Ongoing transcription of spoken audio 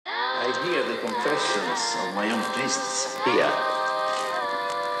hear the confessions of my own priests here.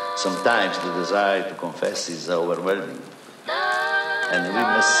 Sometimes the desire to confess is overwhelming, and we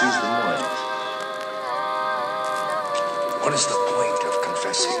must seize the moment. What is the point of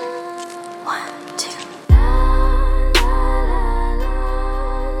confessing? 1, 2.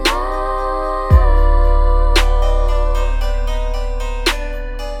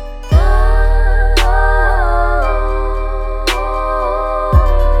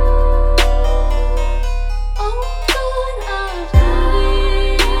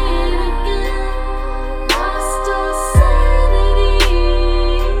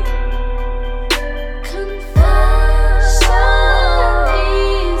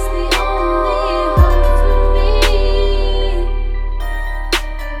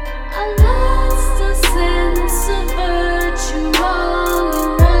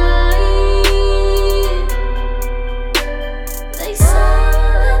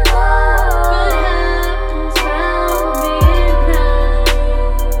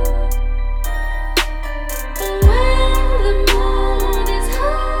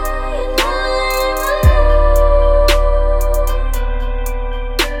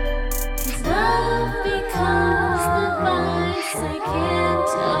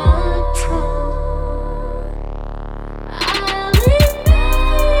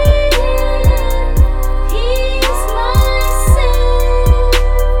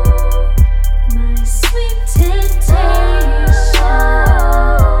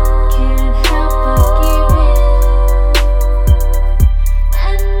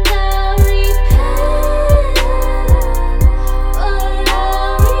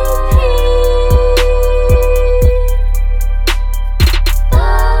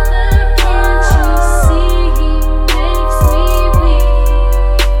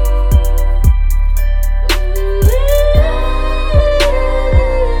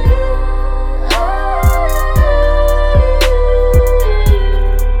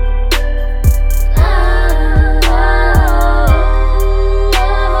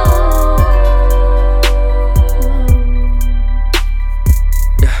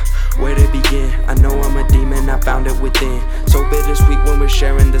 So bittersweet when we're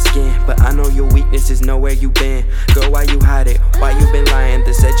sharing the skin, but I know your weakness is nowhere you been. Girl, why you hide it? Why you been lying?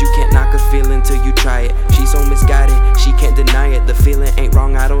 They said you can't knock a feeling till you try it. She's so misguided, she can't deny it. The feeling ain't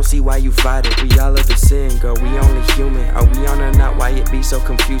wrong, I don't see why you fight it. We all are the sin, girl, we only human. Are we on or not? Why it be so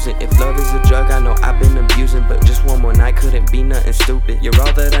confusing? If love is a drug, I know I've been abusing, but just one more night couldn't be nothing stupid. You're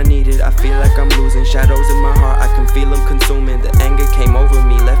all that I needed, I feel like I'm losing. Shadows in my heart, I can feel them consuming. The anger came over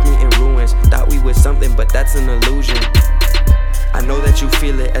me, left me in ruins. Thought we were something, but that's an illusion. I know that you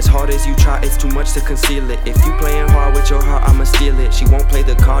feel it, as hard as you try, it's too much to conceal it. If you playing hard with your heart, I'ma steal it. She won't play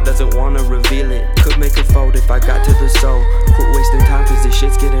the card, doesn't wanna reveal it. Could make her fold if I got to the soul. Quit wasting time cause this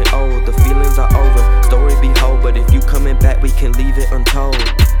shit's getting old. The feelings are over, story be whole, but if you coming back, we can leave it untold.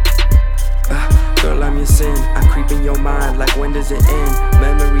 Girl, I'm your sin, I creep in your mind like when does it end?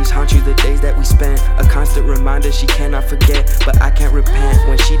 Memories haunt you the days that we spent. A constant reminder she cannot forget, but I can't repent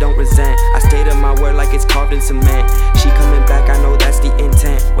when she don't resent. I stay to my word like it's carved in cement. She coming back, I know that's the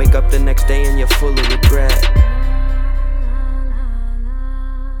intent. Wake up the next day and you're full of regret.